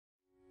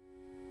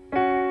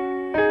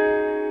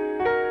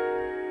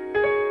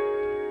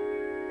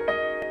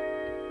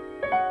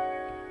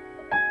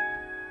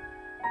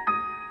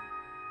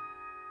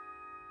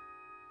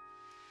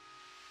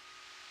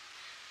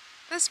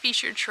this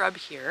featured shrub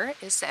here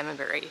is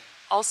salmonberry,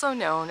 also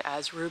known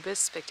as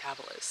Rubus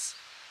spectabilis.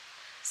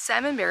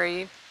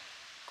 Salmonberry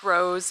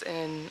grows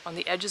on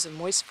the edges of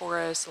moist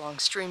forests, along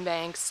stream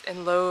banks,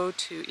 and low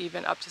to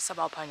even up to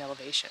subalpine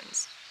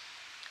elevations.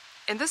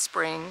 In the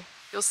spring,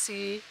 you'll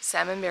see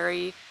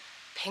salmonberry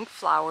pink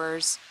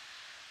flowers,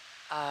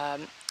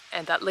 and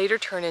that later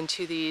turn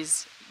into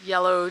these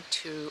yellow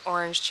to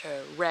orange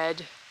to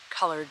red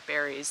colored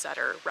berries that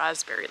are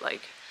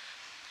raspberry-like.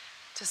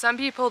 To some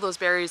people, those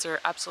berries are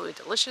absolutely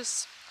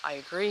delicious, I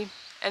agree,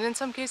 and in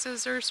some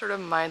cases they're sort of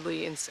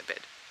mildly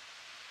insipid.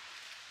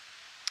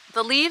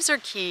 The leaves are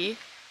key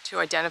to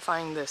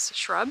identifying this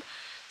shrub.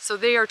 So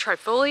they are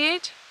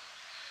trifoliate.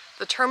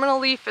 The terminal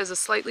leaf is a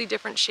slightly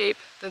different shape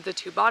than the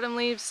two bottom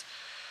leaves.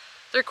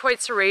 They're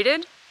quite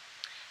serrated,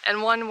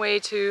 and one way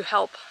to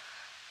help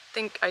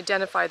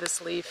identify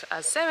this leaf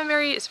as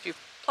salmonberry is if you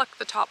pluck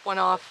the top one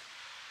off,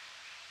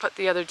 put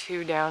the other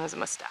two down as a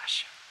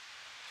mustache.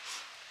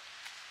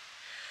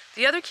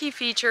 The other key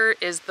feature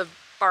is the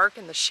bark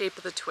and the shape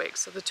of the twig.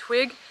 So the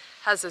twig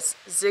has this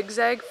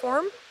zigzag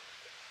form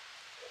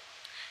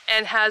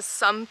and has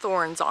some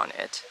thorns on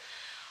it.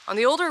 On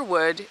the older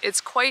wood,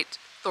 it's quite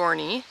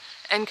thorny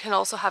and can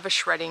also have a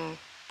shredding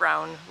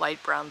brown,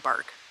 light brown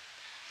bark.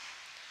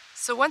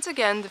 So once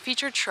again, the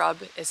featured shrub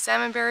is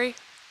salmonberry,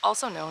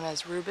 also known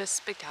as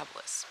Rubus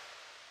spectabilis.